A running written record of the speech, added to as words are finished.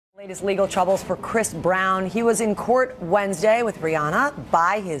Latest legal troubles for Chris Brown. He was in court Wednesday with Rihanna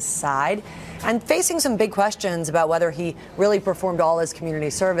by his side and facing some big questions about whether he really performed all his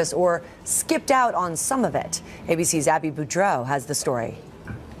community service or skipped out on some of it. ABC's Abby Boudreau has the story.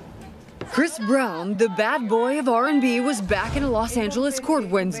 Chris Brown, the bad boy of R&B, was back in a Los Angeles court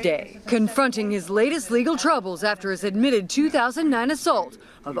Wednesday, confronting his latest legal troubles after his admitted 2009 assault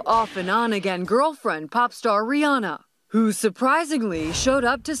of off and on again girlfriend pop star Rihanna, who surprisingly showed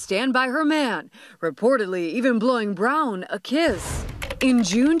up to stand by her man, reportedly even blowing Brown a kiss. In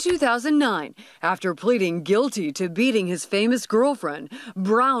June 2009, after pleading guilty to beating his famous girlfriend,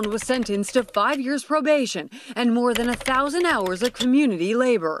 Brown was sentenced to 5 years probation and more than 1,000 hours of community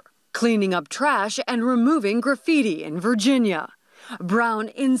labor, cleaning up trash and removing graffiti in Virginia. Brown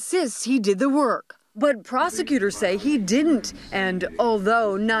insists he did the work, but prosecutors say he didn't, and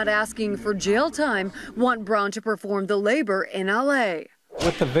although not asking for jail time, want Brown to perform the labor in LA.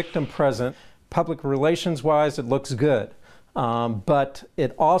 With the victim present, public relations-wise, it looks good, but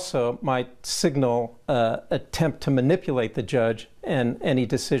it also might signal attempt to manipulate the judge and any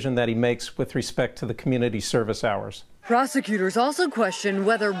decision that he makes with respect to the community service hours. Prosecutors also question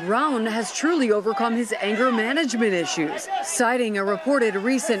whether Brown has truly overcome his anger management issues, citing a reported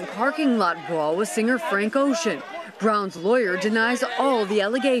recent parking lot brawl with singer Frank Ocean. Brown's lawyer denies all the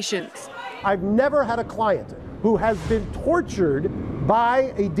allegations. I've never had a client who has been tortured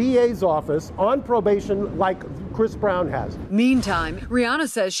by a DA's office on probation like Chris Brown has. Meantime, Rihanna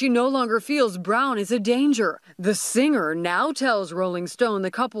says she no longer feels Brown is a danger. The singer now tells Rolling Stone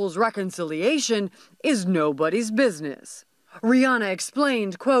the couple's reconciliation is nobody's business. Rihanna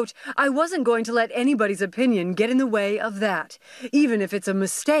explained, quote, "I wasn't going to let anybody's opinion get in the way of that. Even if it's a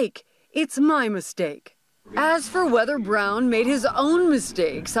mistake, it's my mistake." As for whether Brown made his own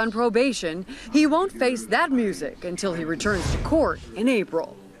mistakes on probation, he won't face that music until he returns to court in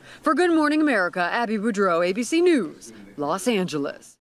April. For Good Morning America, Abby Boudreau, ABC News, Los Angeles.